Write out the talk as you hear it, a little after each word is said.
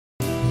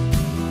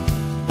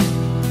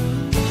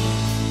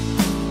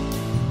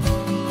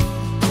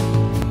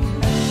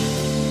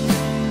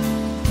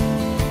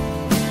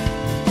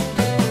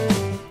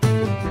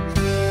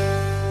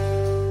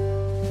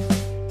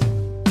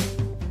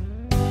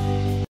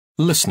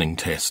Listening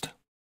test.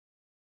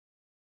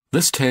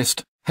 This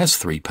test has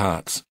 3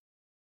 parts.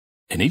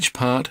 In each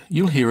part,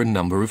 you'll hear a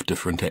number of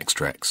different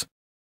extracts.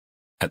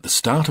 At the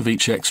start of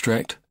each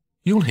extract,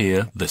 you'll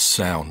hear this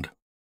sound.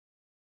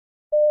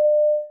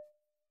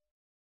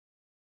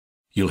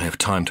 You'll have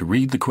time to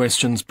read the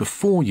questions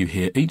before you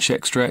hear each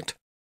extract,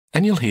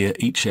 and you'll hear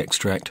each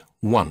extract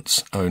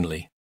once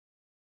only.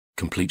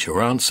 Complete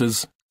your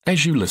answers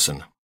as you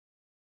listen.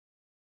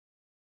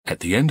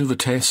 At the end of the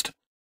test,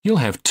 you'll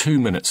have 2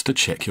 minutes to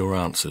check your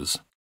answers.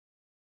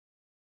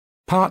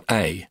 Part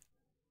A.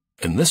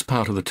 In this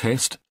part of the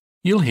test,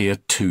 you'll hear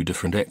 2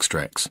 different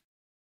extracts.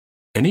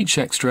 In each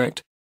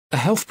extract, a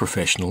health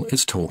professional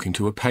is talking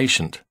to a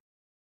patient.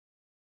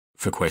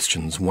 For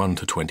questions 1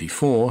 to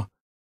 24,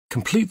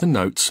 complete the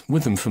notes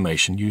with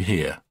information you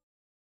hear.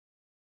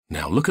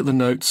 Now look at the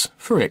notes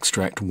for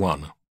extract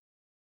 1.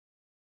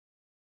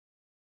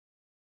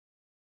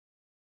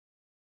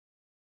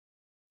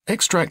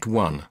 Extract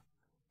 1.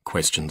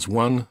 Questions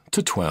 1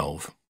 to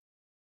 12.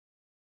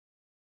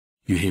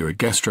 You hear a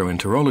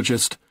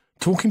gastroenterologist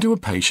talking to a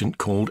patient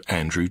called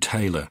Andrew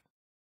Taylor.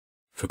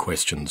 For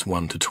questions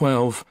 1 to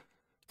 12,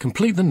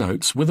 complete the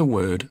notes with a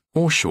word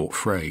or short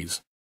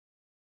phrase.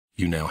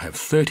 You now have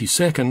 30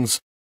 seconds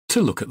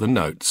to look at the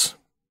notes.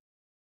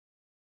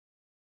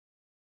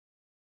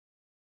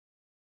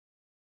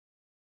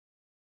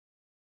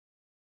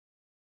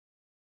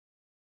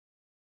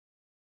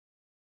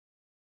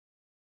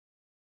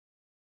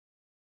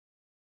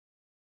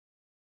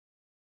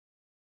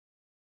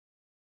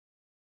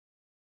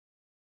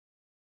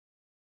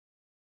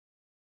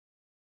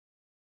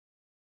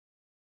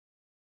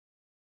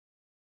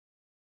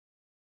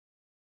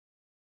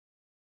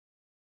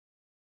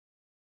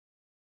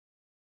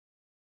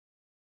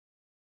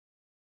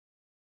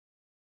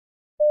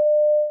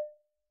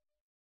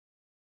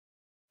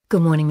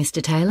 Good morning,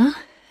 Mr. Taylor.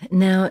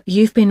 Now,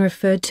 you've been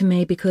referred to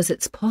me because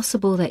it's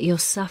possible that you're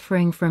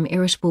suffering from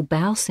irritable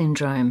bowel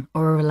syndrome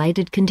or a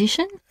related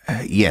condition?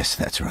 Yes,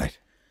 that's right.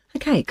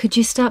 Okay, could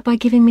you start by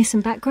giving me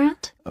some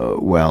background?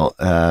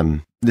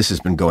 This has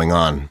been going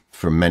on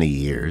for many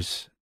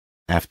years.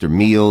 After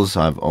meals,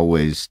 I've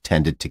always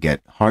tended to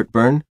get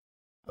heartburn,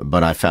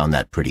 but I found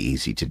that pretty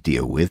easy to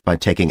deal with by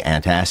taking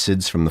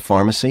antacids from the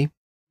pharmacy.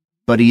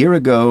 But a year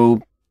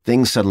ago,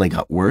 things suddenly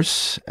got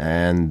worse,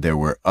 and there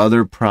were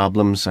other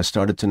problems I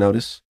started to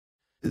notice.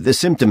 The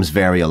symptoms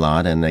vary a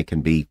lot, and they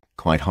can be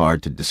quite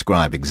hard to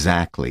describe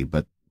exactly,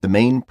 but the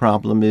main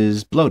problem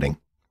is bloating.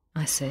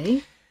 I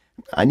see.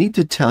 I need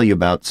to tell you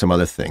about some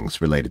other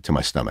things related to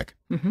my stomach.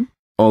 Mm-hmm.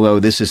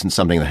 Although this isn't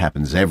something that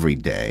happens every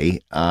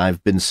day,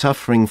 I've been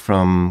suffering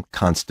from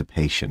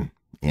constipation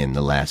in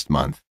the last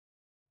month.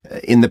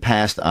 In the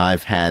past,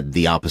 I've had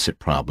the opposite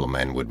problem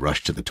and would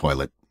rush to the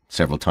toilet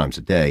several times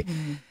a day.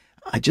 Mm.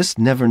 I just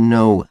never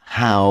know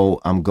how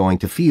I'm going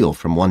to feel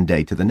from one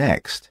day to the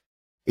next.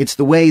 It's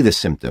the way the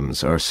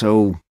symptoms are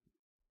so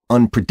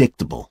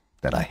unpredictable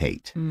that I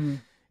hate.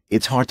 Mm.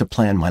 It's hard to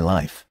plan my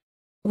life.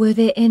 Were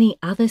there any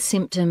other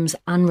symptoms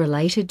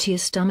unrelated to your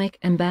stomach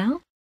and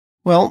bowel?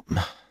 Well,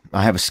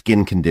 I have a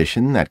skin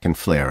condition that can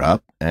flare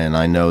up, and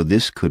I know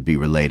this could be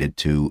related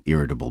to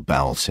irritable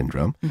bowel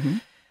syndrome. Mm-hmm.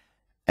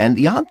 And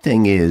the odd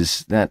thing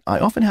is that I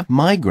often have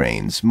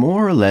migraines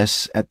more or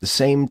less at the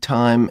same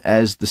time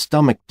as the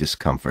stomach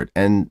discomfort,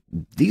 and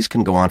these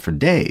can go on for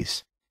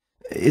days.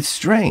 It's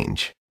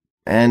strange,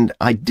 and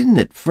I didn't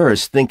at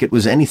first think it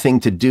was anything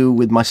to do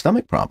with my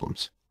stomach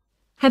problems.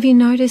 Have you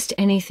noticed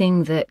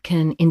anything that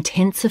can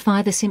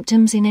intensify the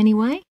symptoms in any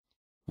way?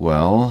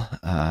 Well,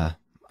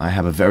 I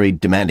have a very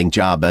demanding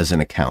job as an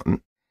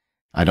accountant.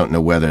 I don't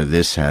know whether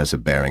this has a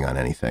bearing on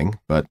anything,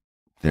 but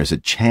there's a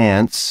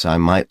chance I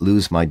might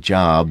lose my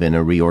job in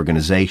a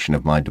reorganization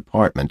of my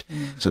department,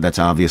 so that's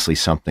obviously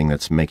something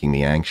that's making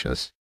me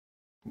anxious.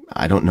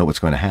 I don't know what's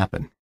going to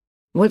happen.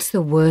 What's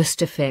the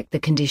worst effect the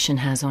condition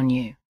has on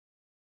you?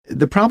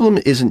 The problem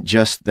isn't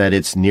just that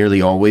it's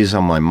nearly always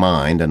on my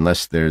mind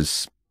unless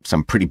there's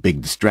some pretty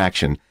big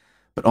distraction,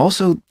 but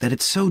also that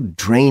it's so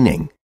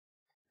draining.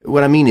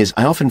 What I mean is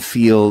I often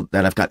feel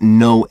that I've got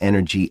no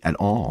energy at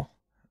all.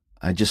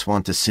 I just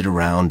want to sit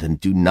around and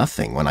do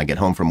nothing when I get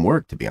home from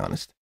work, to be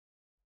honest.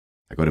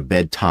 I go to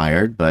bed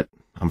tired, but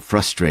I'm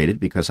frustrated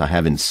because I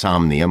have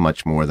insomnia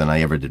much more than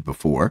I ever did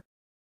before.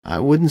 I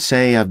wouldn't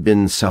say I've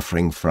been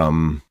suffering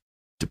from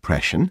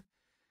depression,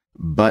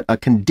 but a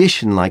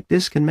condition like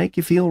this can make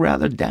you feel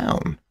rather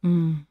down.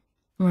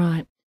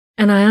 Right.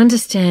 And I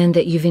understand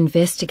that you've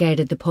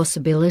investigated the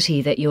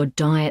possibility that your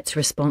diet's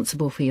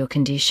responsible for your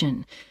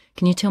condition.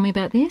 Can you tell me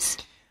about this?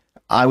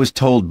 I was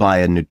told by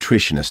a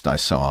nutritionist I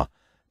saw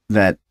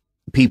that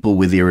people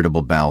with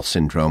irritable bowel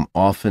syndrome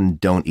often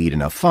don't eat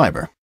enough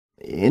fiber.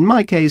 In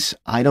my case,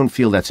 I don't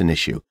feel that's an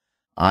issue.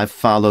 I've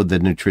followed the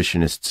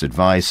nutritionist's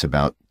advice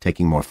about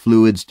taking more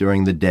fluids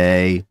during the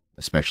day,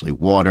 especially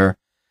water,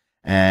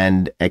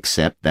 and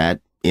accept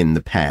that in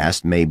the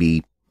past,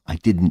 maybe I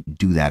didn't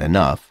do that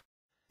enough.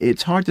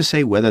 It's hard to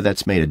say whether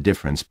that's made a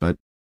difference, but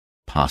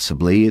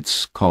possibly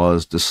it's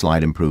caused a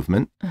slight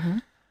improvement.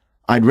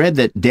 I'd read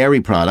that dairy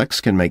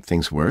products can make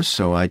things worse,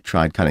 so I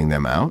tried cutting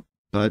them out,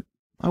 but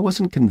I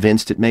wasn't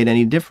convinced it made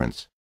any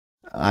difference.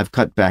 I've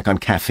cut back on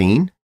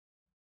caffeine,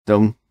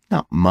 though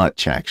not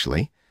much,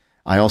 actually.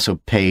 I also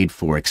paid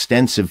for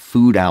extensive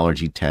food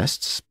allergy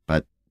tests,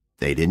 but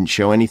they didn't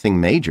show anything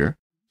major,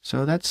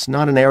 so that's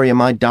not an area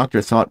my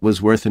doctor thought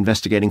was worth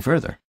investigating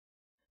further.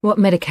 What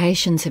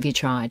medications have you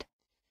tried?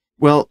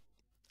 Well,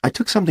 I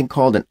took something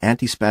called an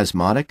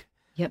antispasmodic,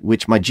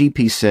 which my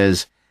GP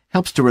says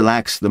helps to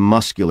relax the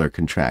muscular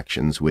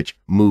contractions which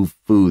move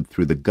food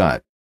through the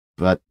gut.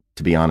 But,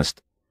 to be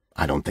honest,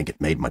 I don't think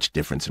it made much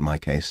difference in my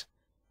case.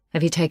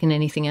 Have you taken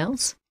anything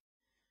else?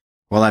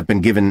 Well, I've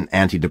been given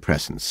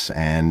antidepressants,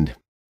 and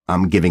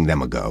I'm giving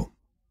them a go.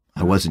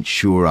 I wasn't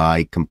sure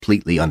I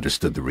completely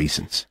understood the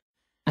reasons.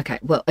 Okay,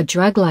 well, a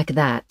drug like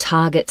that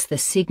targets the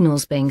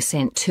signals being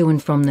sent to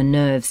and from the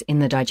nerves in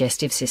the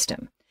digestive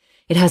system.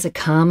 It has a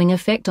calming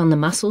effect on the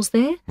muscles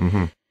there.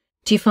 Mm-hmm.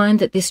 Do you find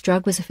that this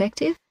drug was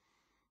effective?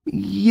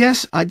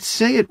 Yes, I'd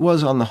say it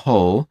was on the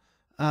whole.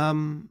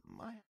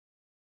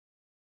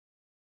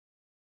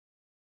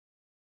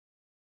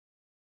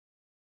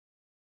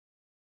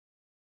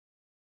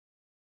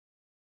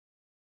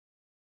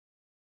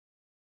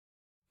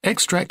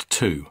 Extract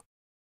 2.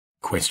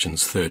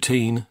 Questions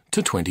 13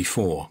 to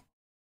 24.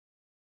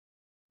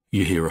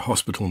 You hear a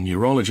hospital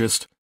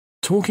neurologist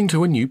talking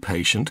to a new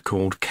patient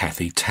called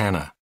Kathy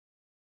Tanner.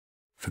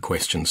 For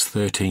questions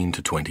 13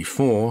 to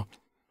 24,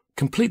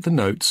 complete the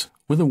notes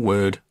with a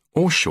word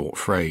or short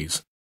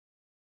phrase.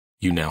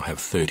 You now have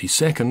 30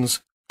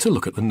 seconds to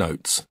look at the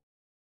notes.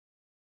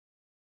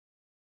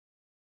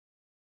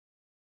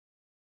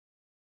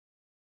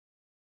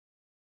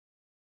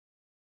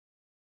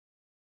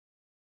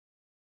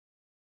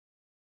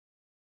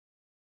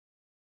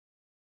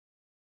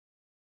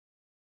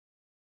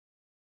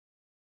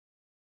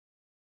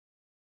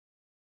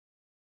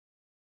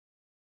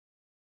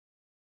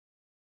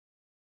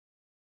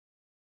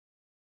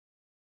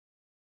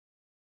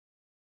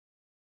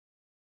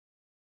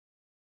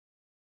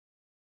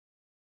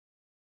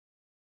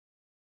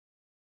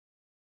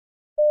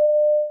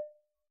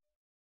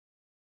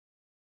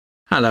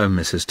 Hello,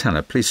 Mrs.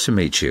 Tanner. Pleased to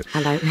meet you.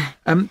 Hello.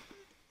 Do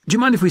you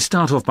mind if we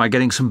start off by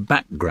getting some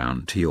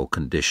background to your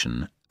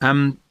condition?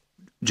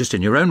 Just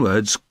in your own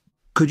words,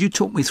 could you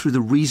talk me through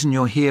the reason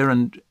you're here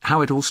and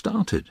how it all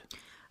started?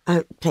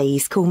 Oh,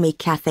 please, call me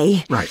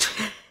Kathy. Right.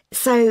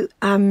 So,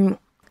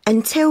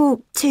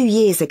 until 2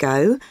 years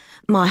ago,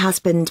 my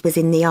husband was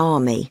in the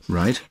army.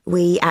 Right.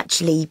 We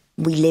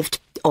lived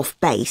off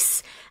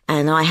base,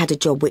 and I had a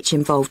job which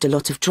involved a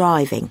lot of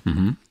driving.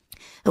 Mm-hmm.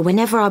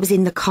 Whenever I was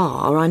in the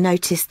car, I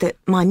noticed that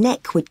my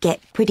neck would get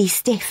pretty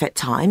stiff at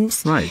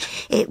times. Right.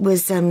 It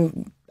was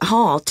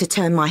hard to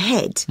turn my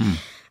head.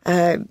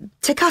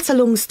 To cut a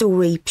long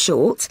story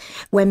short,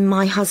 when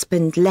my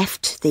husband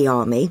left the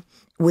army,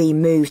 we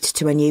moved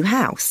to a new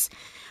house.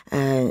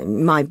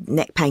 My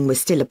neck pain was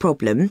still a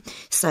problem,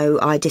 so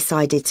I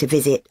decided to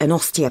visit an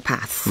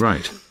osteopath.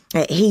 Right.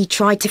 He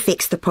tried to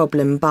fix the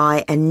problem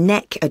by a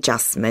neck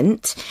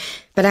adjustment,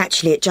 but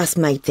actually it just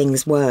made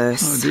things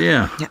worse. Oh,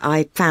 dear.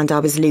 I found I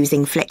was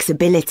losing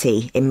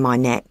flexibility in my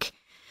neck.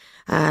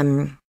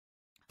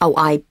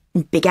 I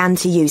began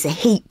to use a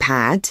heat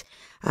pad,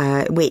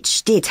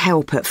 which did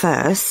help at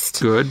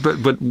first. Good,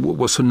 but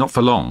was not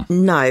for long?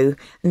 No.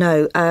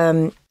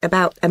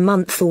 About a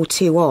month or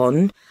two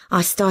on,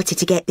 I started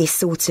to get this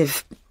sort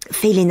of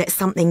feeling that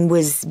something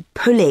was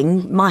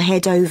pulling my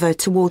head over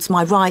towards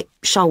my right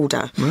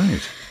shoulder.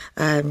 Right.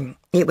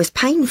 It was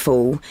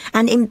painful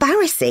and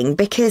embarrassing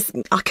because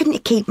I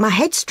couldn't keep my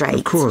head straight.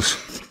 Of course.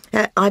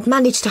 I'd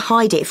managed to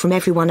hide it from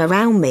everyone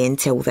around me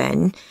until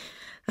then.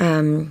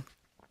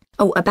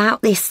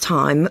 About this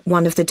time,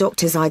 one of the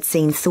doctors I'd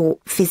seen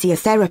thought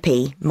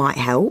physiotherapy might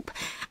help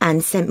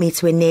and sent me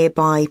to a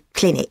nearby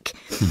clinic.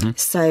 Mm-hmm.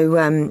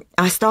 So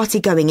I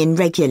started going in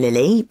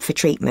regularly for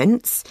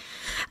treatments.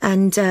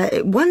 And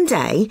one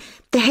day,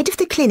 the head of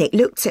the clinic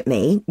looked at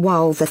me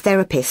while the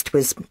therapist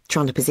was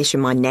trying to position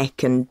my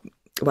neck and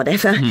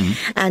whatever.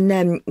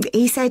 And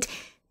he said,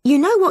 "You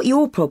know what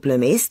your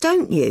problem is,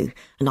 don't you?"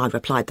 And I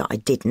replied that I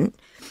didn't.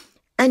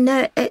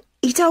 And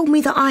he told me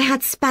that I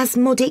had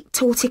spasmodic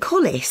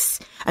torticollis,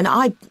 and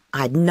I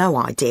had no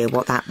idea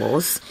what that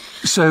was.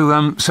 So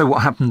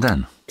what happened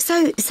then?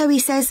 So he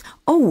says,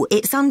 "Oh,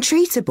 it's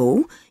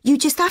untreatable. You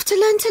just have to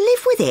learn to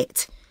live with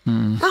it."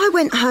 I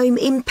went home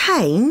in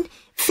pain,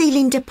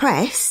 feeling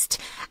depressed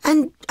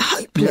and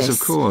hopeless. Yes, of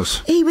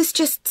course. He was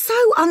just so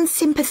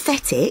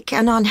unsympathetic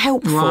and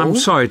unhelpful. Well, I'm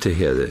sorry to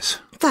hear this.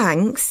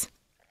 Thanks.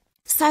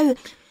 So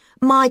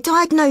my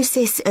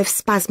diagnosis of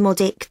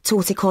spasmodic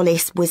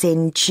torticollis was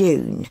in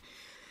June.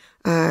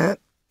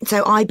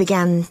 So I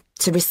began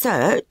to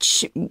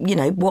research,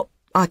 what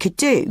I could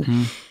do.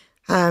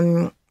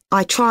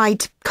 I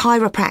tried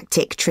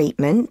chiropractic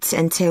treatment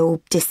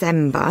until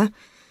December.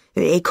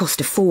 It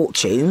cost a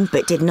fortune,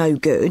 but did no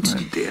good.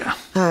 Oh, dear.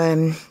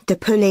 The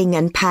pulling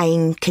and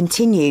pain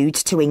continued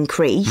to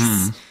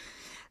increase.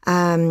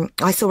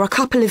 I saw a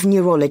couple of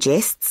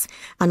neurologists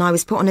and I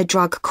was put on a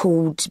drug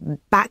called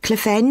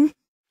baclofen,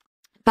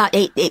 but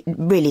it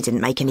really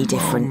didn't make any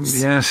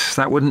difference. Yes,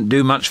 that wouldn't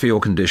do much for your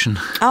condition.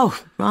 Oh,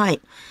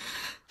 right.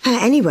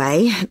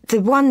 Anyway, the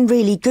one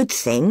really good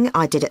thing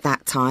I did at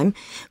that time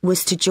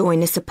was to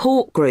join a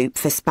support group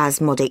for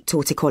spasmodic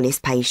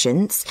torticollis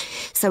patients,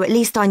 so at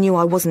least I knew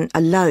I wasn't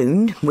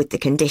alone with the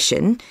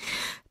condition.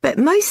 But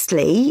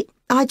mostly,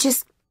 I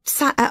just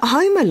sat at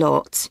home a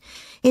lot.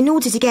 In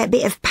order to get a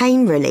bit of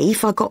pain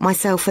relief, I got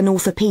myself an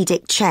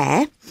orthopaedic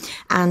chair,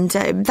 and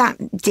that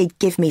did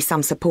give me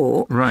some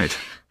support. Right.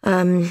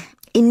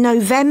 In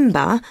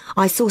November,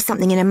 I saw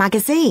something in a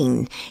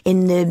magazine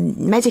in the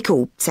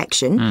medical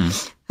section.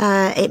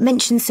 It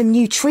mentioned some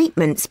new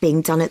treatments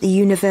being done at the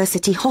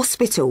university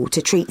hospital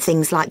to treat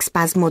things like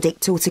spasmodic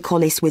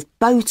torticollis with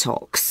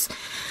Botox.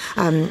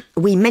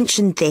 We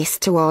mentioned this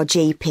to our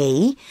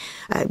GP,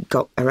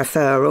 got a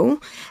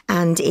referral,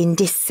 and in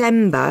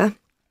December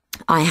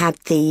I had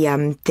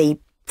the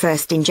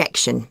first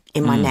injection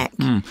in my neck.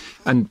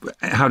 And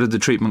how did the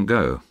treatment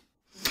go?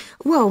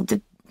 Well,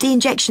 the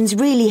injections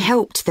really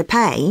helped the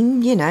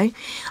pain, you know.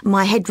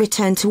 My head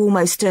returned to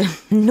almost a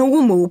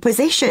normal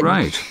position.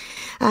 Right.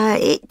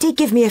 It did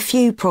give me a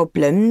few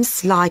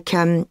problems, like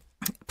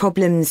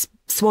problems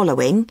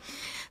swallowing,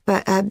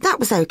 but that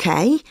was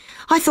okay.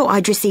 I thought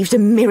I'd received a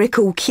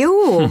miracle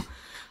cure.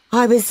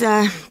 I was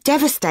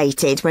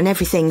devastated when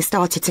everything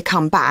started to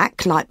come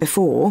back like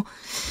before,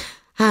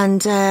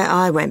 and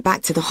I went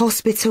back to the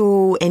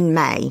hospital in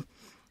May.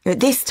 At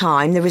this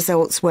time, the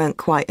results weren't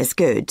quite as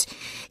good,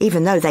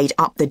 even though they'd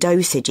upped the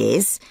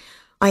dosages.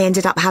 I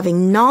ended up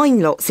having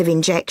 9 lots of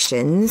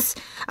injections,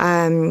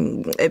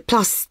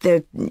 plus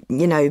the,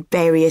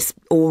 various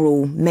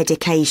oral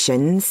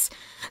medications.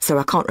 So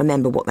I can't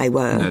remember what they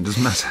were. No, it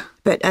doesn't matter.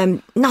 But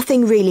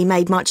nothing really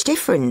made much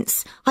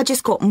difference. I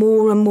just got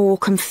more and more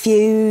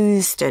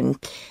confused, and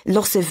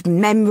loss of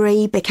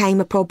memory became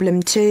a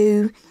problem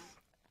too.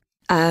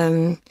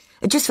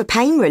 Just for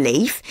pain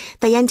relief,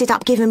 they ended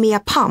up giving me a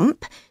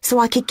pump so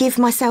I could give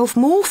myself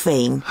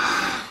morphine.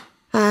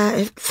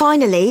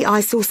 Finally,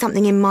 I saw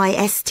something in my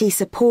ST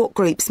support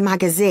group's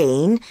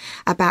magazine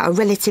about a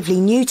relatively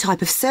new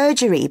type of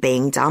surgery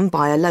being done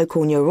by a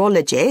local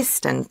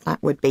neurologist, and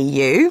that would be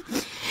you.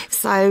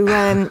 So,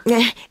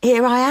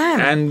 here I am.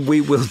 And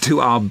we will do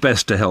our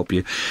best to help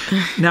you.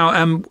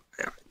 Now,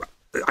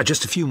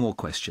 just a few more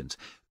questions.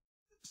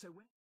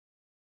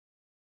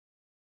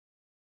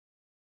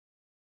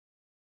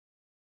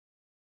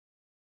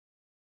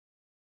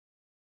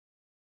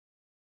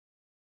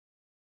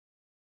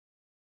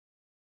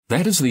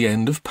 That is the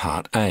end of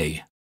Part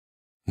A.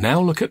 Now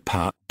look at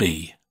Part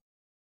B.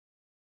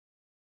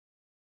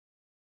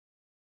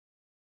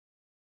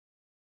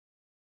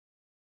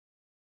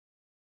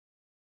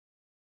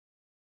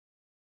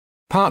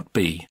 Part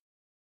B.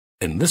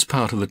 In this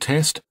part of the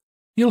test,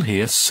 you'll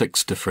hear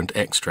 6 different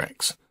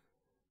extracts.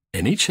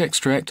 In each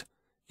extract,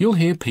 you'll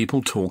hear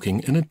people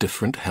talking in a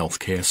different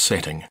healthcare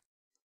setting.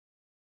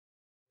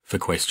 For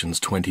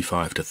questions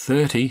 25 to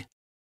 30,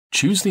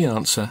 choose the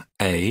answer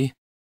A,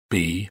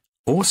 B,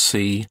 or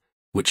C,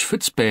 which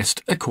fits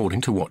best according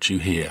to what you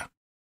hear.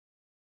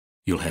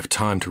 You'll have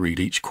time to read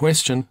each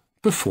question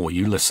before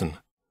you listen.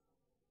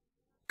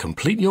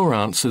 Complete your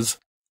answers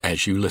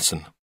as you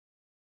listen.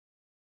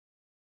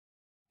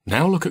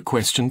 Now look at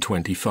question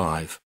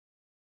 25.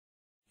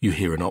 You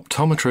hear an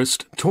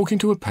optometrist talking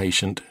to a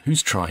patient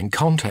who's trying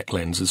contact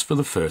lenses for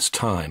the first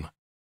time.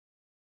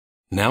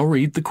 Now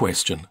read the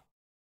question.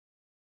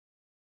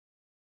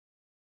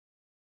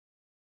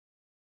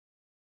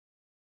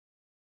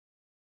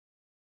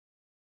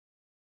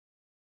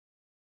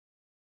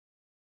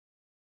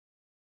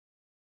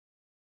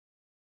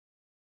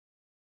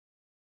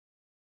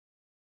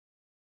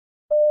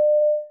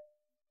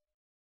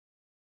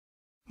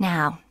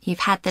 Now, you've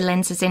had the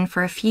lenses in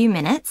for a few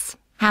minutes.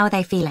 How are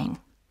they feeling?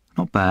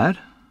 Not bad.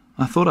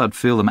 I thought I'd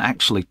feel them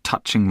actually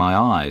touching my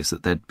eyes,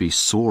 that they'd be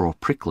sore or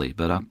prickly,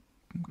 but I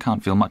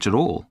can't feel much at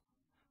all.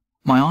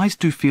 My eyes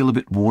do feel a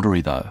bit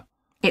watery, though.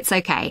 It's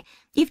okay.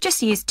 You've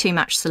just used too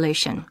much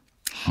solution.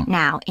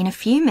 Now, in a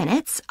few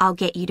minutes, I'll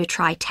get you to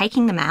try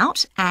taking them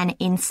out and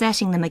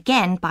inserting them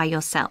again by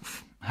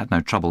yourself. I had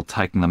no trouble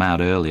taking them out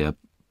earlier,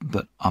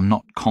 but I'm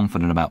not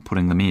confident about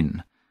putting them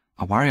in.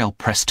 I worry I'll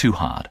press too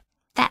hard.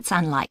 That's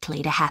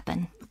unlikely to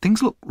happen.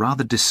 Things look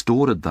rather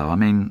distorted, though. I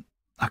mean,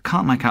 I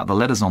can't make out the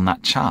letters on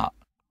that chart.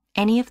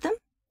 Any of them?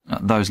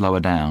 Those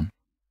lower down.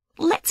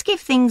 Let's give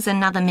things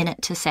another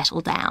minute to settle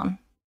down.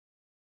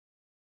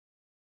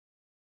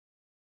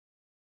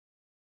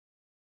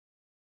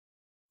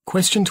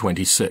 Question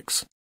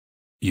 26.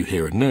 You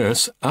hear a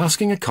nurse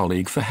asking a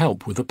colleague for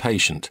help with a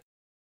patient.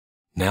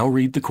 Now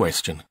read the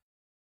question.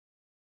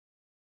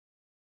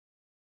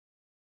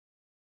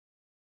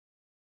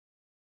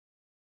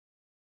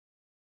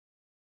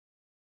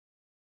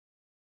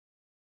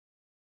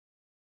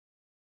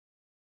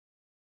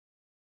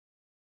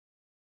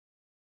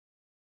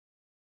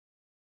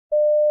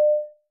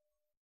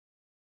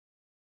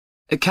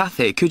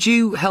 Kathy, could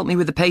you help me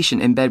with the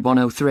patient in bed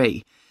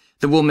 103?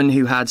 The woman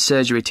who had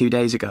surgery 2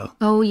 days ago.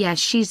 Oh, yes,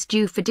 she's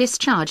due for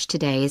discharge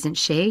today, isn't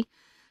she?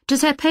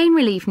 Does her pain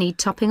relief need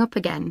topping up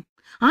again?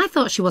 I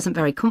thought she wasn't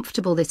very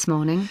comfortable this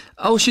morning.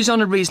 Oh, she's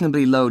on a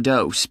reasonably low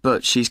dose,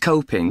 but she's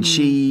coping.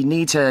 She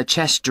needs her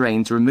chest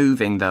drains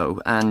removing,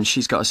 though, and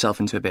she's got herself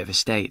into a bit of a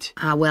state.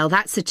 Ah, well,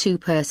 that's a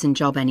two-person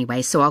job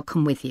anyway, so I'll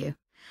come with you.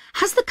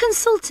 Has the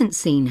consultant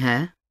seen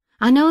her?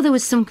 I know there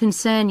was some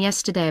concern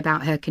yesterday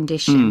about her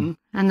condition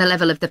and the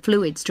level of the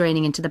fluids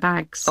draining into the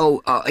bags.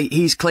 Oh,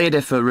 he's cleared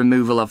her for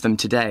removal of them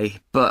today,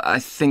 but I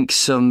think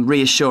some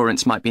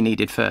reassurance might be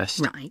needed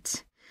first.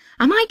 Right.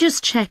 I might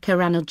just check her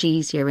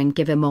analgesia and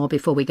give her more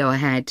before we go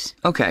ahead.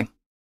 OK.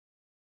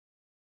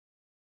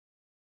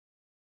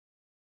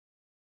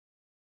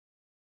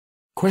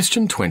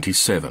 Question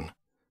 27.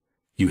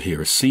 You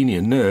hear a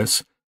senior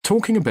nurse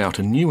talking about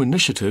a new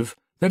initiative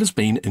that has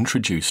been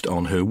introduced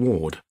on her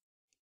ward.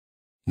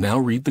 Now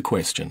read the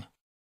question.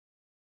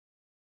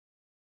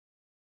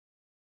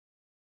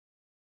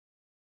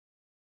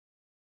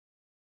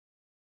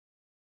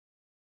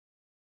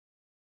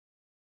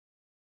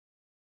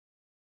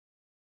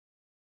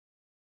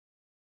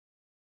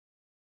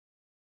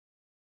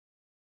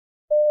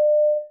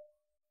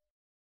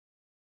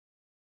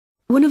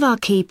 One of our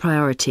key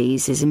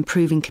priorities is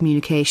improving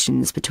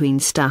communications between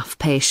staff,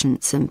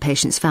 patients and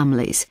patients'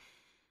 families.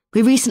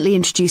 We recently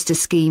introduced a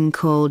scheme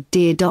called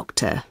Dear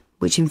Doctor,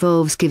 which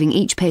involves giving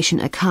each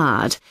patient a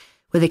card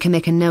where they can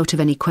make a note of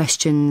any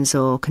questions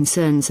or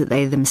concerns that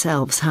they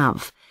themselves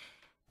have.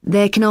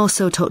 They can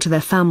also talk to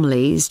their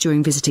families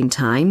during visiting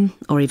time,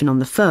 or even on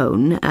the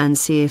phone, and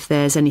see if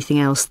there's anything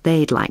else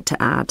they'd like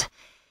to add.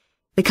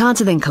 The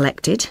cards are then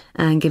collected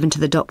and given to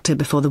the doctor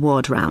before the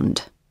ward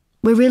round.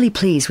 We're really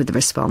pleased with the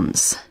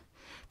response.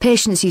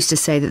 Patients used to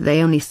say that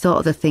they only thought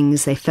of the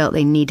things they felt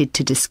they needed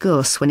to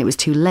discuss when it was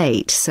too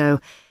late,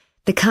 so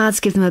the cards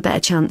give them a better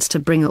chance to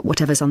bring up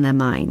whatever's on their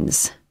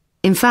minds.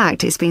 In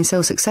fact, it's been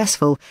so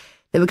successful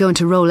that we're going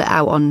to roll it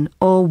out on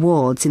all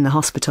wards in the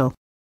hospital.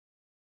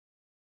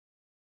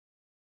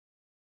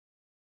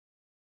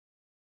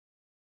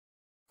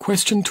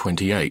 Question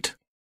 28.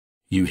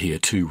 You hear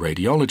two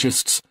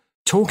radiologists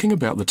talking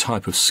about the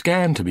type of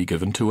scan to be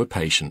given to a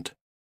patient.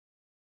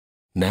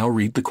 Now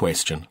read the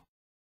question.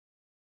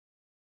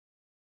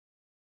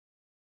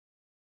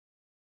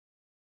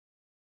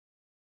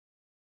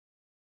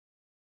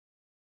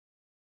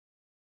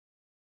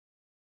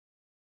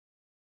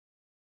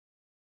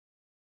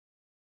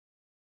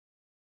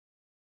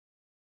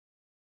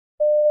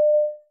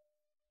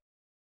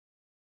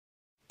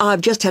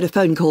 I've just had a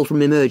phone call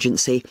from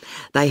emergency.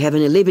 They have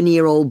an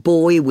 11-year-old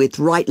boy with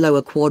right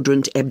lower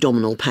quadrant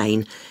abdominal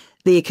pain.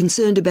 They're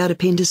concerned about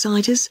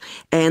appendicitis,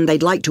 and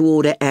they'd like to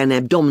order an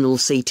abdominal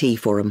CT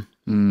for him.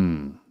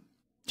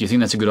 Do you think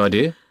that's a good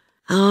idea?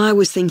 I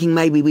was thinking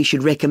maybe we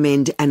should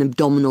recommend an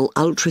abdominal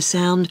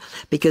ultrasound,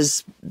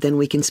 because then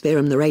we can spare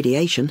him the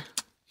radiation.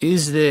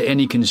 Is there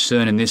any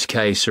concern in this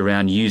case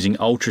around using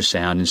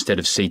ultrasound instead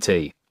of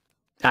CT?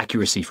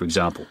 Accuracy, for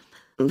example.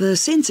 The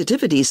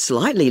sensitivity is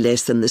slightly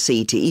less than the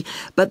CT,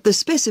 but the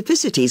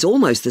specificity is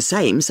almost the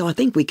same, so I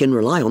think we can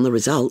rely on the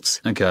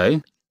results.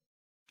 OK.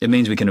 It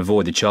means we can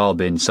avoid the child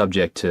being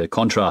subject to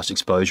contrast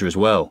exposure as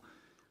well.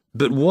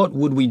 But what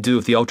would we do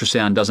if the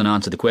ultrasound doesn't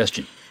answer the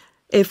question?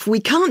 If we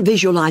can't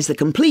visualise the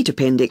complete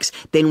appendix,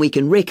 then we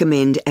can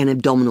recommend an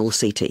abdominal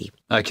CT.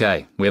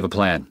 OK, we have a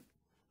plan.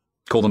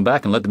 Call them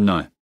back and let them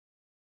know.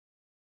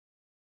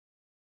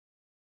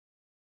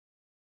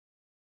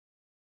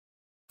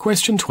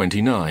 Question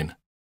 29.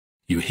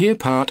 You hear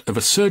part of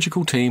a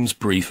surgical team's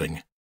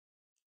briefing.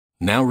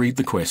 Now read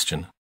the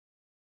question.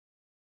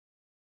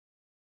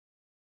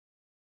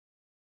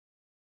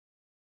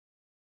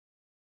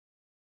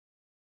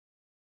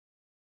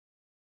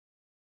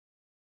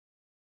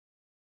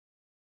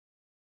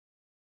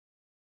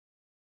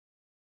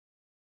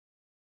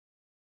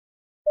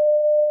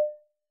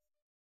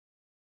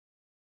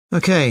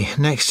 OK,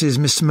 next is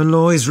Mr.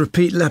 Malloy's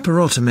repeat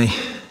laparotomy.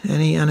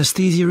 Any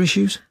anaesthesia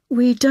issues?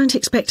 We don't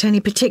expect any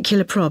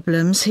particular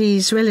problems.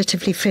 He's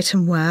relatively fit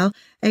and well,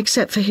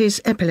 except for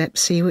his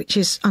epilepsy, which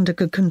is under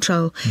good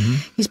control.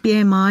 His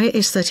BMI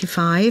is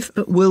 35,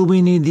 but... Will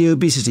we need the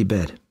obesity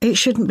bed? It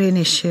shouldn't be an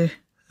issue.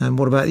 And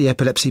what about the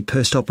epilepsy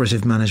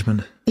post-operative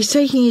management? He's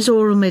taking his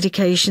oral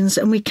medications,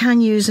 and we can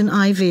use an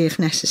IV if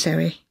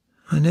necessary.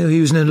 I know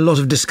he was in a lot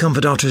of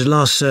discomfort after his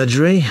last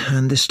surgery,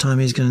 and this time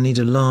he's going to need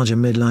a larger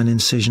midline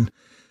incision.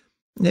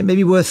 It may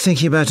be worth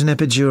thinking about an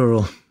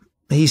epidural.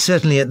 He's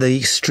certainly at the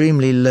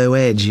extremely low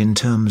edge in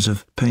terms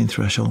of pain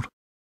threshold.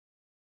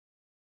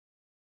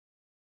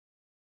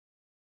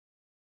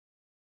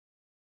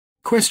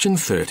 Question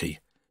 30.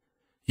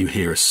 You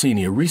hear a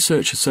senior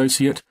research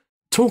associate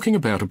talking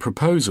about a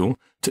proposal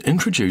to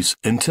introduce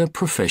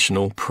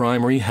interprofessional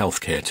primary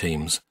healthcare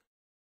teams.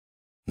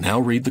 Now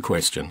read the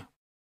question.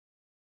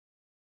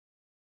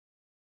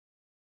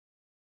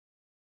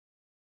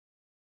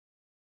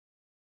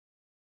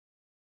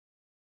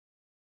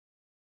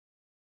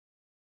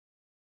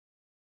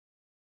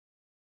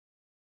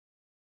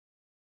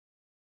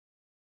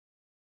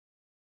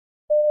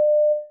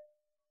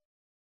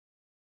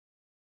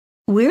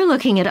 We're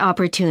looking at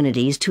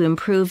opportunities to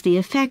improve the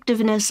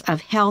effectiveness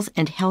of health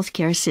and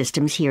healthcare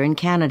systems here in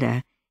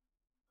Canada.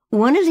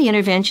 One of the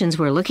interventions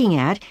we're looking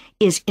at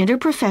is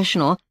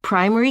interprofessional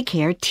primary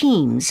care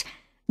teams,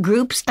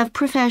 groups of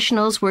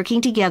professionals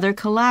working together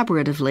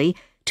collaboratively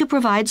to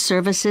provide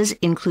services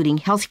including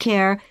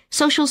healthcare,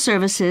 social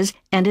services,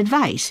 and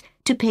advice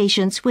to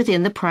patients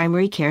within the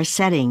primary care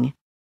setting.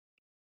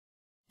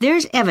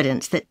 There's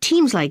evidence that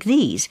teams like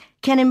these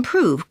can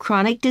improve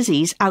chronic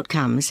disease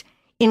outcomes,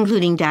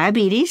 including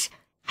diabetes,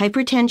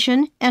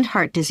 hypertension, and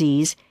heart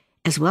disease,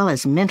 as well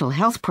as mental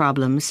health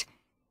problems.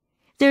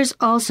 There's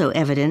also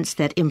evidence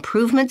that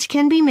improvements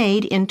can be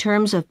made in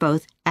terms of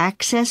both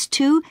access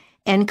to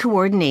and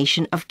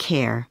coordination of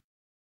care.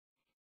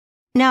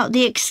 Now,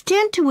 the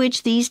extent to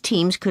which these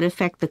teams could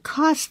affect the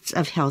costs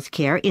of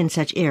healthcare in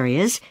such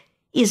areas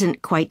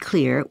isn't quite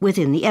clear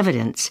within the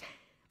evidence,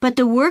 but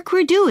the work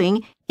we're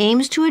doing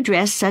aims to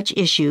address such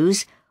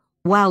issues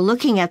while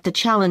looking at the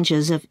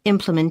challenges of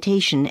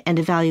implementation and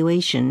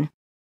evaluation.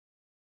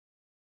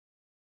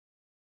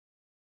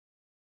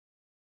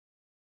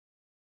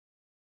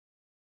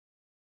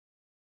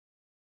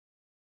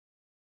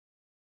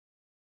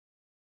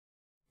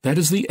 That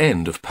is the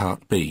end of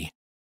Part B.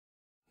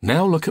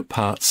 Now look at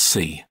Part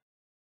C.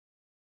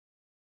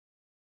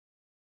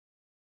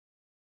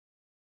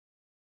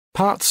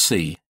 Part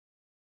C.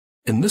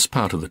 In this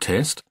part of the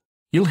test,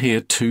 you'll hear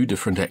 2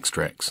 different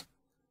extracts.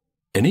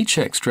 In each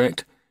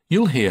extract,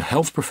 you'll hear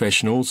health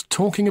professionals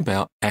talking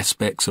about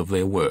aspects of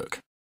their work.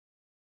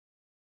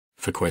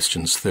 For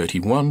questions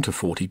 31 to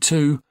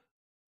 42,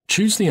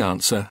 choose the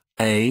answer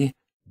A,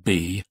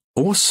 B,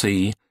 or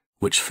C,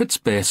 which fits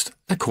best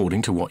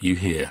according to what you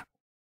hear.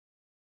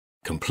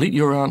 Complete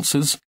your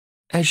answers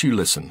as you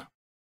listen.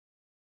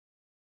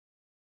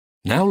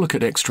 Now look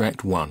at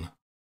Extract 1.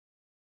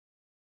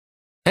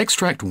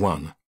 Extract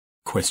 1,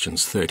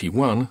 questions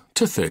 31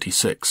 to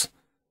 36.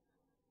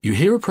 You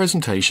hear a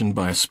presentation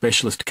by a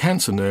specialist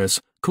cancer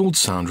nurse called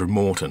Sandra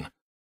Morton,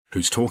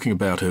 who's talking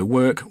about her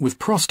work with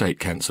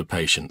prostate cancer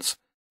patients,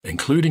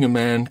 including a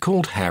man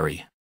called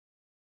Harry.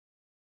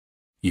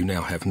 You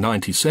now have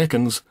 90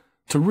 seconds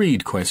to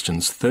read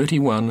questions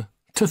 31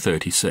 to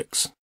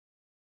 36.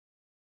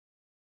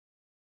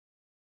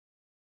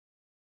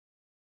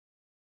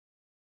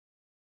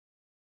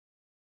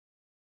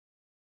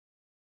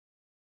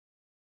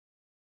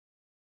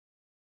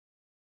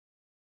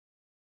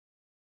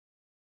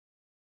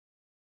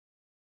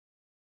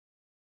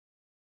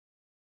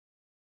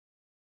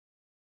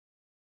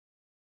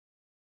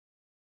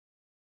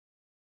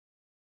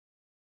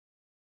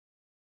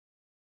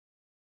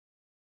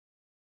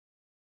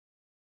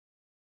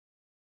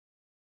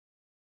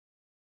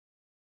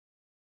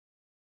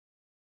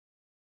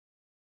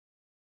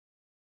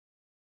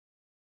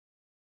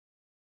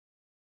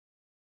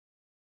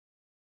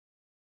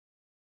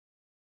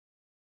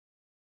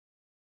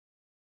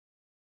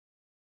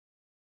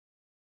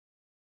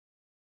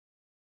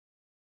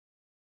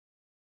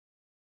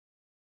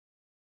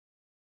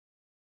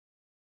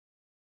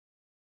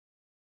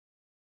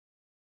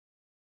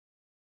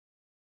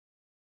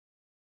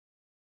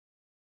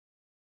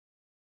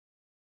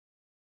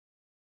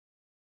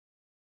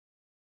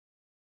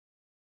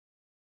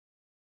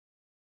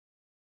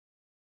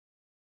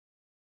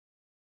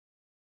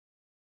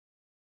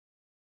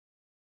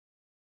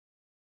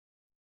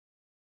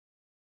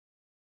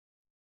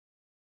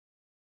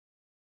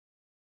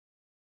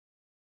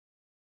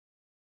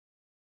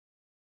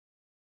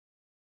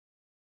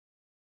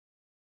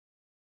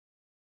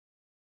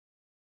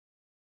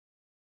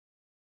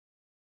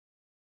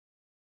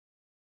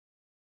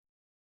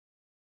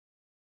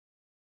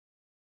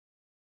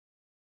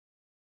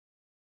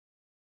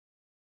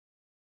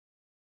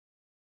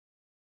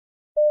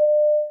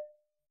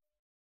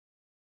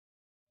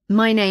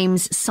 My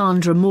name's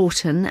Sandra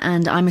Morton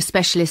and I'm a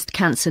specialist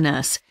cancer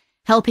nurse,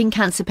 helping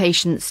cancer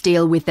patients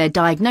deal with their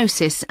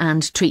diagnosis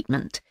and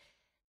treatment.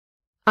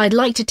 I'd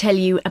like to tell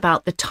you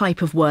about the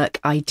type of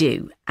work I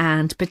do,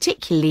 and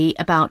particularly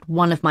about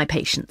one of my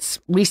patients,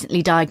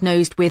 recently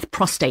diagnosed with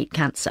prostate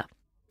cancer.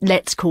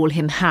 Let's call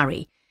him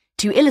Harry,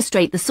 to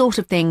illustrate the sort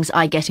of things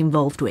I get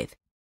involved with.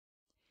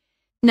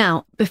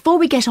 Now, before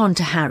we get on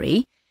to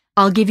Harry,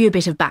 I'll give you a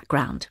bit of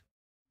background.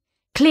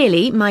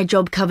 Clearly, my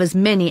job covers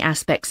many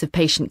aspects of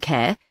patient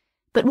care,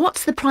 but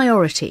what's the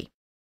priority?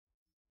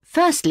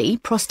 Firstly,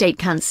 prostate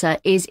cancer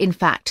is in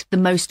fact the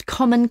most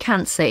common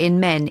cancer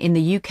in men in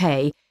the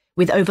UK,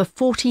 with over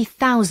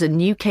 40,000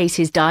 new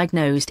cases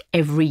diagnosed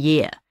every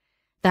year.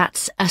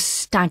 That's a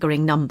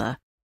staggering number.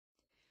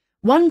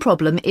 One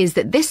problem is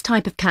that this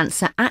type of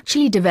cancer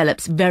actually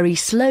develops very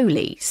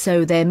slowly,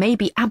 so there may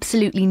be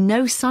absolutely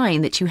no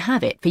sign that you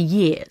have it for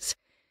years.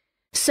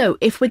 So,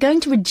 if we're going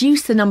to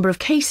reduce the number of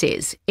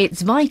cases,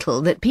 it's vital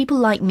that people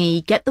like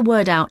me get the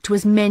word out to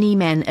as many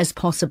men as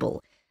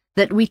possible,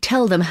 that we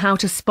tell them how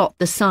to spot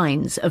the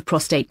signs of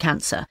prostate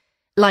cancer,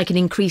 like an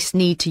increased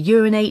need to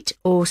urinate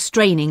or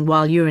straining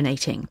while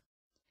urinating.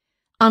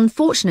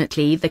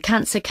 Unfortunately, the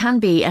cancer can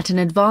be at an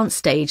advanced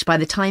stage by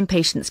the time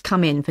patients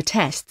come in for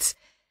tests,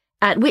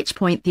 at which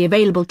point the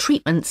available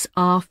treatments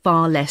are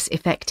far less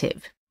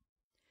effective.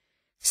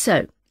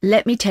 So,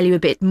 let me tell you a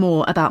bit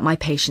more about my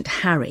patient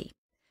Harry.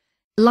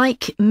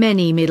 Like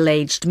many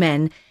middle-aged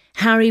men,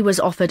 Harry was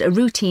offered a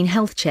routine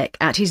health check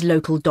at his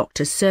local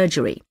doctor's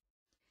surgery.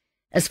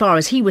 As far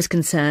as he was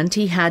concerned,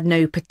 he had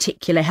no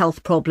particular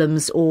health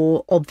problems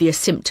or obvious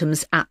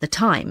symptoms at the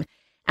time,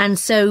 and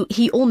so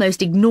he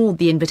almost ignored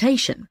the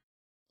invitation.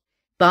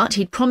 But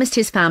he'd promised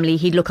his family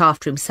he'd look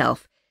after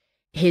himself.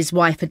 His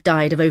wife had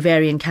died of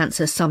ovarian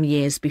cancer some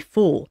years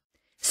before,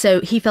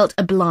 so he felt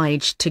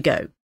obliged to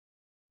go.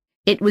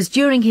 It was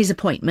during his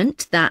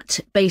appointment that,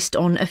 based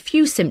on a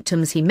few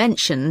symptoms he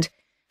mentioned,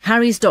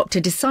 Harry's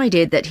doctor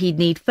decided that he'd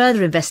need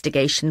further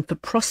investigation for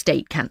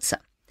prostate cancer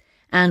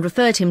and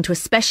referred him to a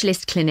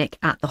specialist clinic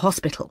at the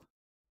hospital.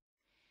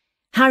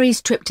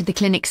 Harry's trip to the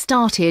clinic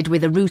started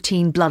with a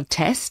routine blood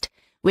test,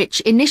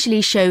 which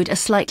initially showed a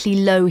slightly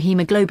low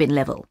haemoglobin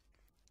level.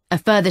 A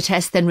further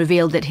test then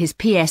revealed that his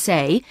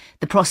PSA,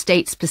 the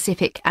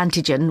prostate-specific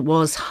antigen,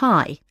 was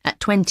high at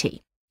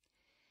 20.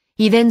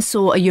 He then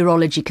saw a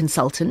urology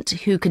consultant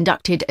who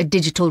conducted a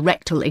digital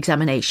rectal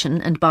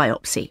examination and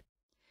biopsy,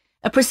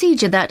 a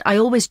procedure that I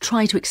always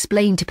try to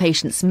explain to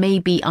patients may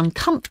be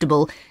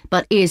uncomfortable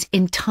but is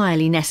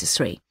entirely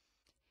necessary.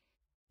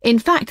 In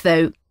fact,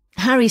 though,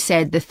 Harry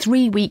said the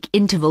 3-week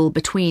interval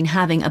between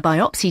having a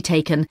biopsy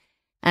taken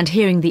and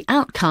hearing the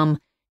outcome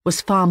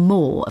was far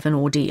more of an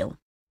ordeal.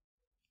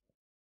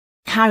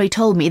 Harry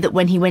told me that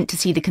when he went to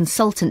see the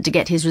consultant to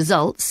get his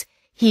results,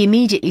 he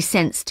immediately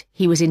sensed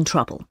he was in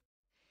trouble.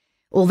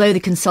 Although the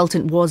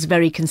consultant was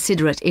very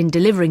considerate in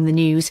delivering the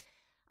news,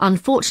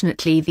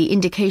 unfortunately the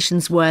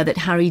indications were that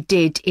Harry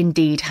did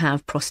indeed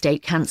have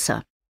prostate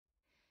cancer.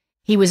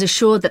 He was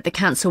assured that the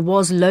cancer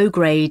was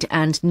low-grade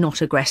and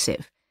not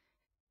aggressive.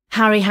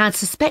 Harry had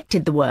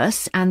suspected the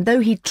worst, and though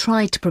he'd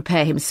tried to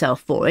prepare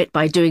himself for it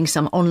by doing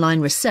some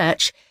online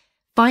research,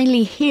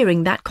 finally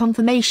hearing that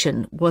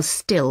confirmation was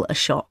still a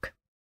shock.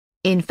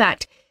 In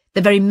fact,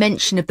 the very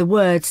mention of the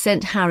word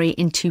sent Harry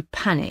into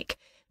panic,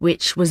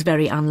 which was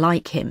very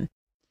unlike him.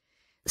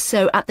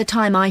 So at the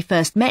time I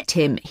first met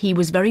him, he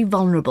was very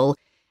vulnerable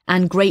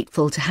and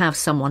grateful to have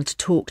someone to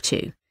talk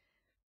to.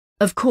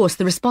 Of course,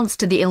 the response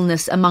to the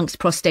illness amongst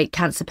prostate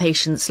cancer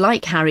patients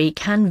like Harry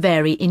can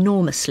vary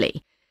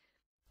enormously.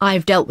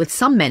 I've dealt with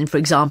some men, for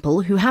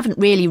example, who haven't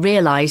really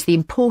realised the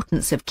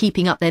importance of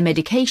keeping up their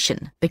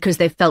medication because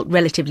they've felt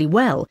relatively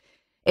well,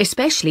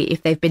 especially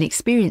if they've been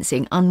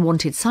experiencing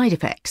unwanted side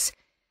effects.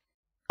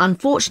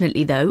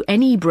 Unfortunately, though,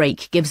 any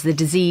break gives the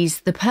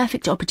disease the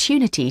perfect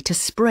opportunity to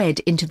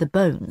spread into the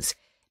bones,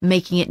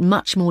 making it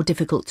much more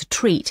difficult to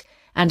treat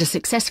and a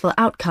successful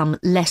outcome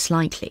less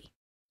likely.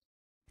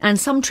 And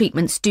some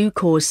treatments do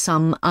cause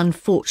some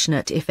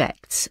unfortunate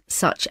effects,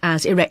 such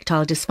as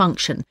erectile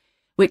dysfunction,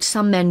 which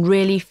some men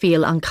really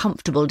feel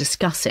uncomfortable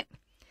discussing,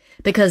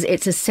 because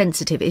it's a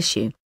sensitive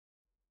issue.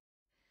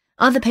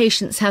 Other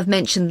patients have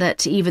mentioned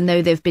that even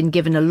though they've been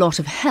given a lot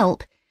of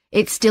help,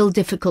 it's still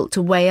difficult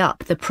to weigh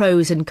up the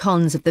pros and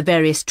cons of the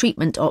various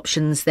treatment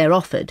options they're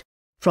offered,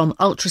 from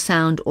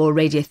ultrasound or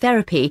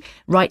radiotherapy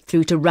right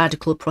through to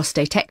radical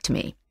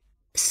prostatectomy.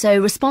 So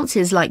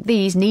responses like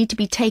these need to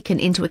be taken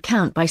into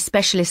account by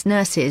specialist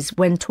nurses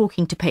when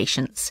talking to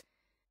patients.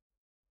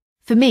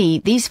 For me,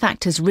 these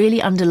factors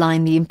really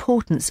underline the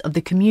importance of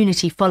the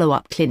community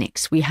follow-up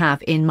clinics we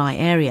have in my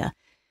area,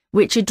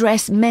 which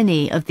address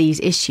many of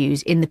these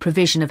issues in the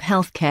provision of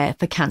healthcare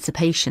for cancer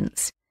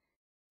patients.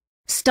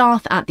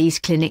 Staff at these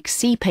clinics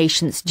see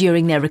patients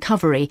during their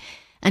recovery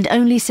and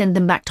only send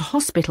them back to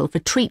hospital for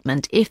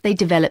treatment if they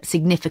develop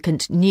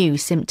significant new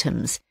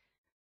symptoms.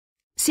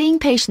 Seeing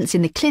patients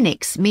in the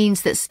clinics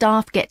means that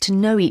staff get to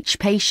know each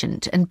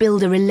patient and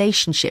build a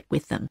relationship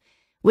with them,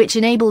 which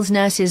enables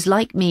nurses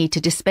like me to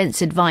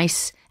dispense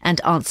advice and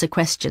answer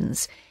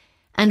questions.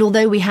 And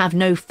although we have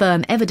no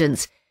firm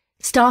evidence,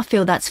 staff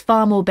feel that's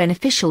far more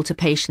beneficial to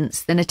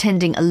patients than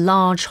attending a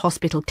large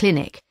hospital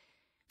clinic.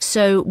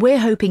 So we're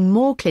hoping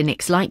more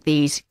clinics like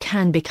these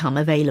can become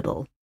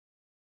available.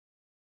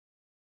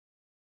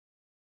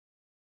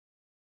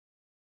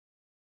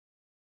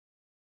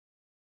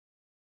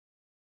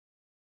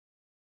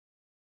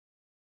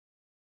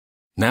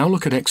 Now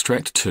look at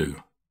Extract 2.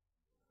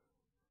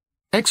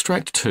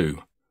 Extract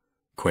 2,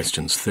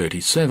 questions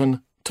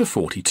 37 to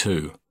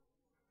 42.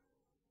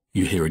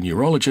 You hear a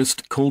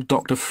neurologist called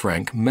Dr.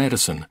 Frank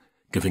Madison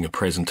giving a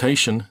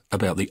presentation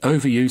about the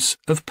overuse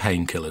of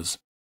painkillers.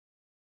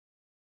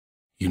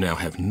 You now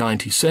have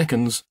 90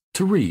 seconds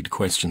to read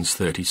questions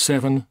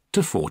 37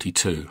 to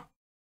 42.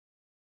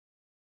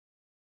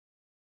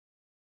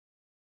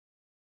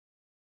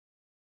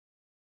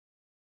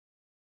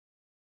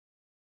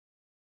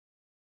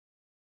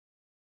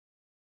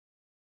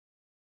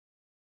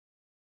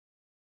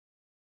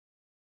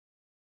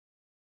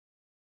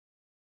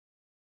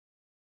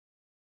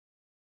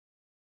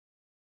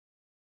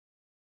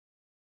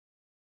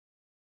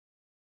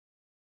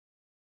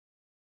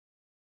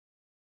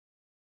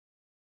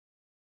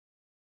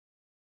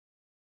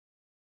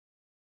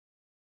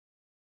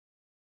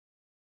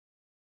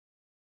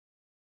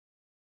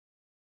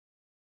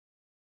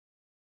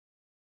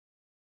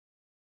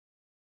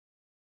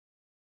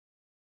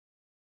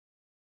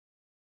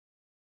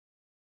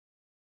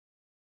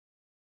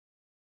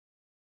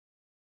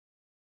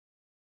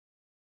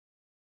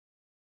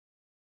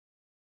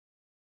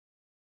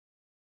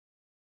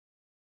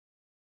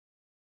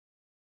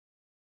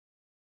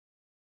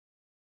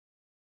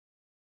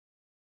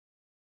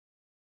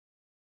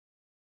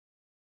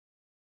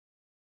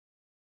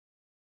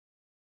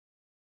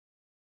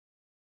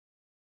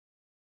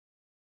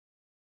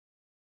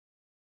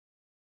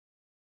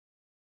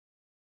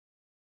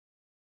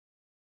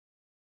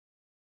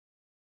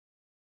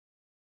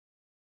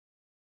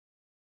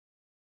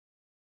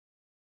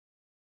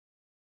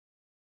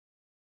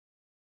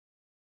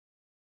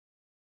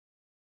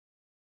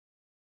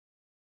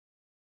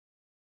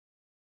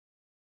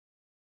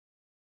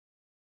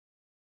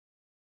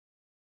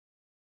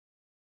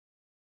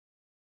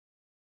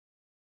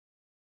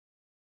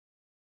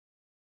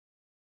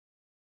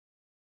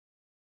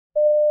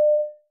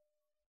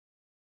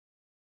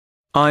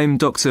 I'm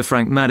Dr.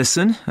 Frank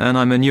Madison, and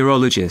I'm a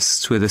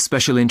neurologist with a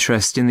special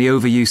interest in the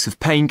overuse of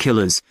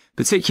painkillers,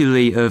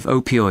 particularly of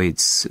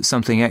opioids,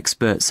 something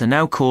experts are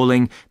now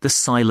calling the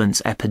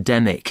silent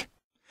epidemic.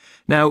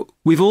 Now,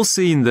 we've all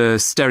seen the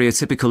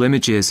stereotypical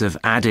images of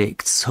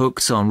addicts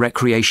hooked on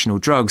recreational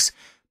drugs,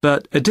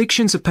 but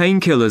addiction to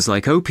painkillers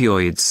like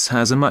opioids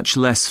has a much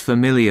less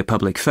familiar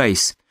public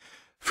face.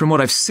 From what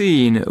I've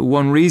seen,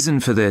 one reason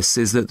for this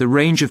is that the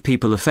range of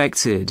people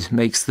affected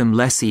makes them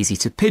less easy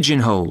to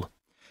pigeonhole.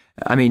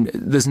 I mean,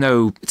 there's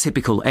no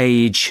typical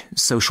age,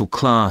 social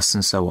class,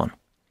 and so on.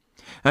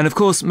 And of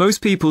course,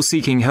 most people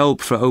seeking help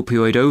for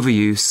opioid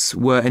overuse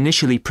were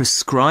initially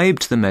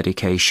prescribed the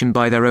medication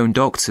by their own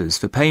doctors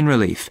for pain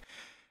relief.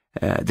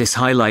 This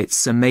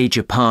highlights a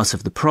major part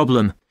of the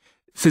problem.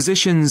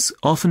 Physicians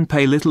often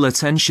pay little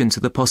attention to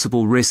the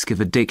possible risk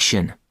of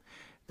addiction.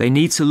 They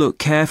need to look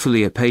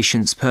carefully at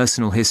patients'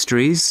 personal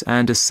histories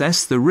and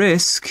assess the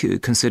risk,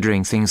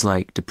 considering things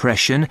like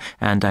depression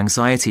and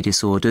anxiety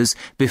disorders,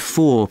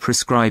 before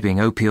prescribing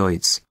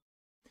opioids.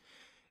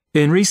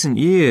 In recent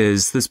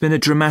years, there's been a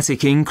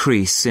dramatic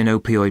increase in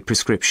opioid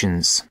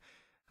prescriptions.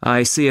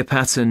 I see a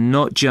pattern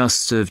not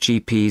just of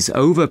GPs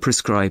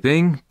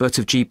over-prescribing, but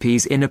of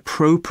GPs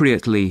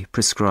inappropriately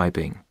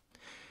prescribing.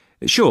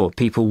 Sure,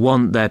 people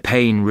want their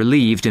pain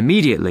relieved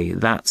immediately,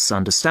 that's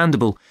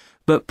understandable,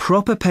 but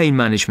proper pain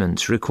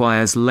management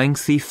requires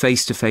lengthy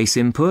face-to-face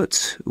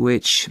input,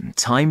 which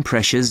time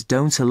pressures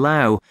don't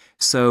allow,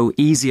 so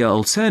easier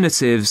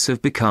alternatives have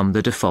become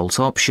the default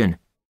option.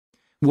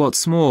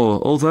 What's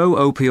more, although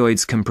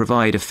opioids can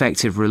provide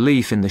effective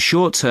relief in the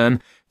short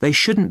term, they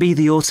shouldn't be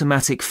the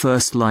automatic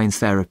first-line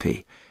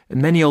therapy.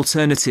 Many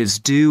alternatives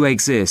do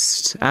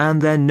exist,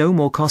 and they're no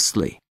more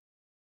costly.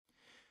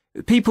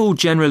 People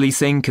generally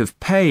think of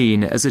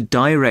pain as a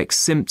direct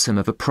symptom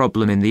of a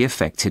problem in the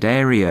affected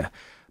area.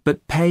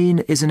 But pain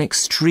is an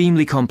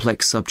extremely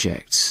complex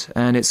subject,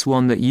 and it's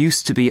one that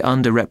used to be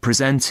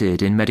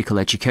underrepresented in medical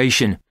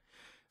education.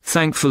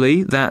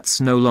 Thankfully,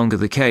 that's no longer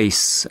the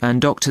case, and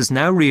doctors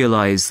now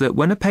realize that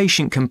when a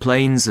patient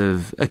complains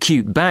of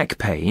acute back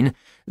pain,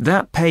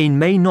 that pain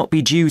may not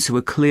be due to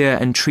a clear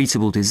and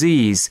treatable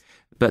disease,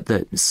 but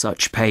that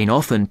such pain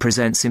often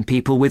presents in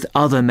people with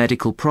other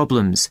medical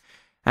problems,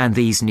 and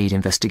these need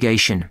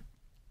investigation.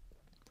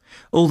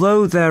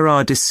 Although there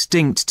are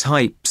distinct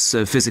types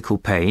of physical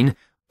pain,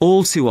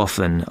 all too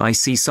often, I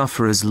see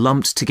sufferers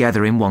lumped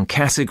together in one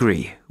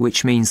category,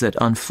 which means that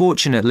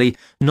unfortunately,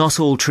 not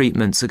all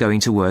treatments are going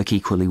to work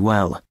equally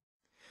well.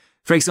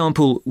 For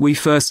example, we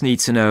first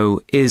need to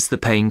know, is the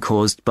pain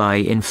caused by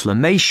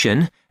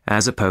inflammation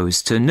as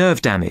opposed to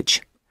nerve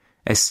damage?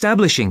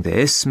 Establishing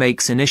this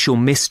makes initial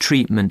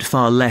mistreatment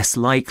far less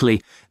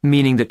likely,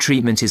 meaning that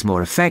treatment is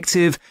more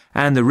effective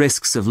and the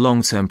risks of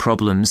long-term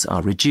problems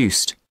are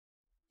reduced.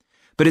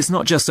 But it's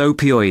not just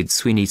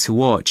opioids we need to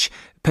watch.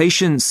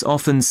 Patients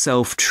often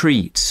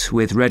self-treat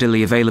with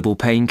readily available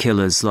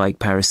painkillers like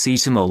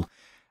paracetamol,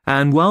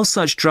 and while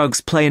such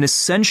drugs play an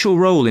essential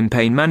role in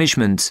pain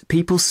management,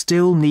 people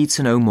still need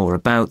to know more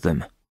about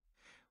them.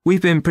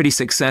 We've been pretty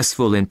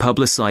successful in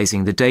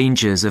publicizing the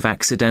dangers of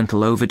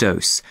accidental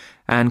overdose,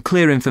 and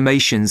clear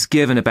information's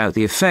given about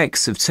the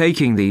effects of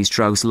taking these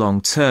drugs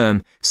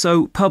long-term,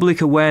 so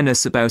public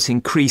awareness about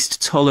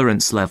increased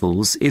tolerance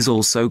levels is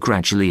also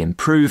gradually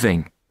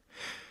improving.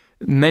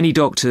 Many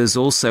doctors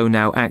also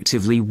now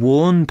actively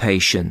warn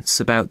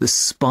patients about the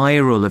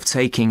spiral of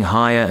taking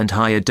higher and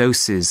higher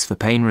doses for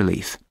pain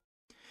relief.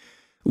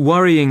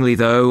 Worryingly,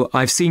 though,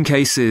 I've seen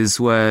cases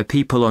where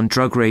people on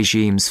drug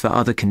regimes for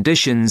other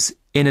conditions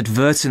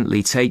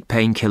inadvertently take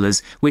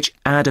painkillers which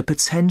add a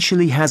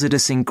potentially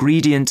hazardous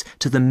ingredient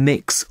to the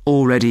mix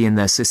already in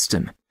their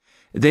system.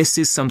 This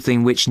is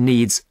something which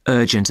needs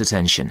urgent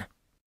attention.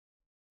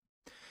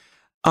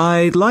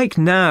 I'd like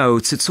now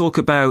to talk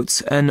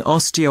about an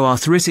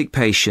osteoarthritic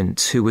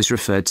patient who was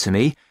referred to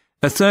me,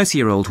 a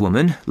 30-year-old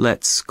woman,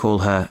 let's call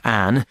her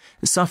Anne,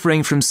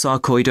 suffering from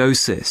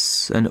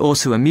sarcoidosis, an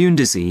autoimmune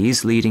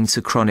disease leading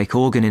to chronic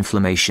organ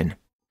inflammation.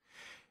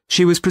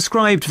 She was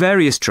prescribed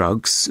various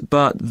drugs,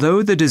 but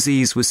though the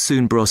disease was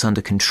soon brought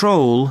under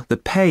control, the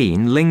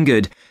pain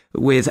lingered,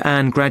 with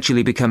Anne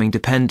gradually becoming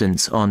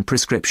dependent on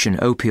prescription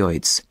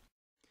opioids.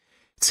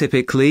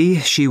 Typically,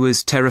 she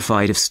was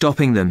terrified of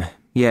stopping them,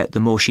 yet the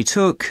more she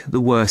took, the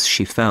worse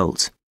she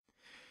felt.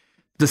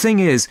 The thing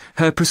is,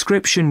 her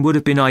prescription would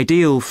have been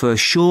ideal for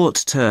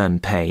short-term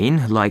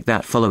pain, like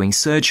that following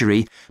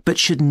surgery, but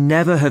should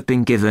never have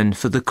been given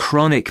for the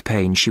chronic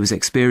pain she was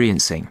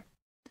experiencing.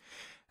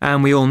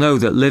 And we all know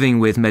that living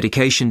with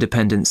medication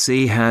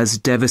dependency has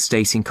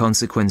devastating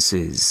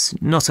consequences,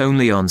 not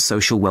only on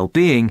social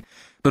well-being,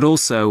 but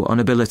also on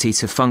ability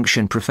to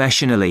function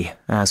professionally,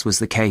 as was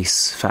the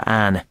case for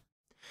Anne.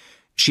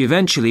 She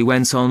eventually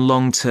went on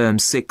long-term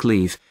sick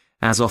leave,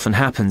 as often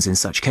happens in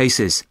such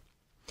cases.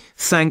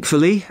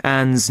 Thankfully,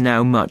 Anne's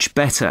now much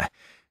better.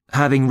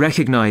 Having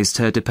recognised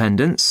her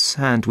dependence,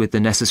 and with the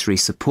necessary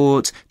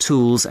support,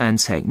 tools and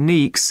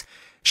techniques,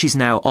 she's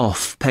now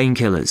off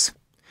painkillers.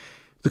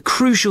 The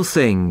crucial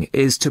thing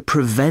is to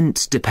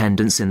prevent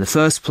dependence in the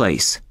first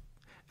place.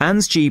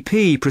 Anne's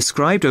GP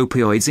prescribed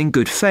opioids in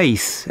good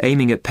faith,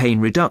 aiming at pain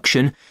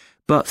reduction,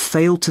 but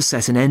failed to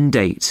set an end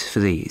date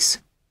for these.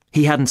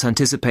 He hadn't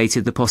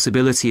anticipated the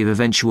possibility of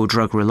eventual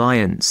drug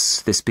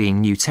reliance, this being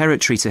new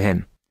territory to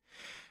him.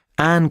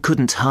 Anne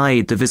couldn't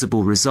hide the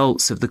visible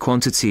results of the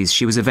quantities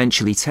she was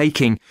eventually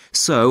taking,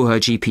 so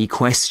her GP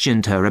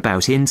questioned her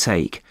about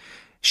intake.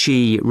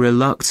 She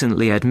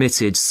reluctantly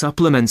admitted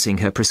supplementing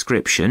her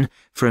prescription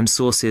from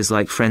sources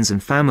like friends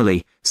and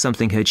family,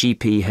 something her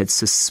GP had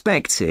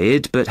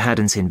suspected but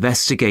hadn't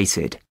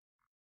investigated.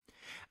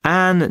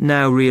 Anne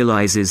now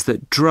realises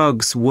that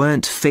drugs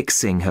weren't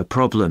fixing her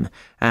problem,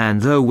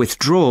 and though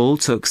withdrawal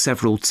took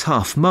several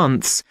tough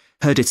months,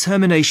 her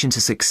determination to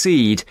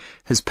succeed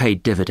has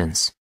paid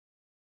dividends.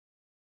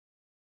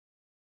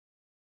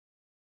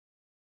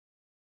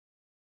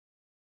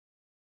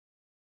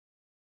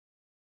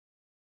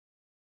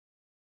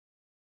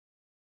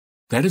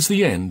 That is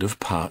the end of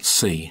Part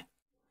C.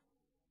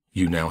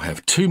 You now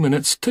have 2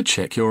 minutes to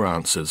check your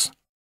answers.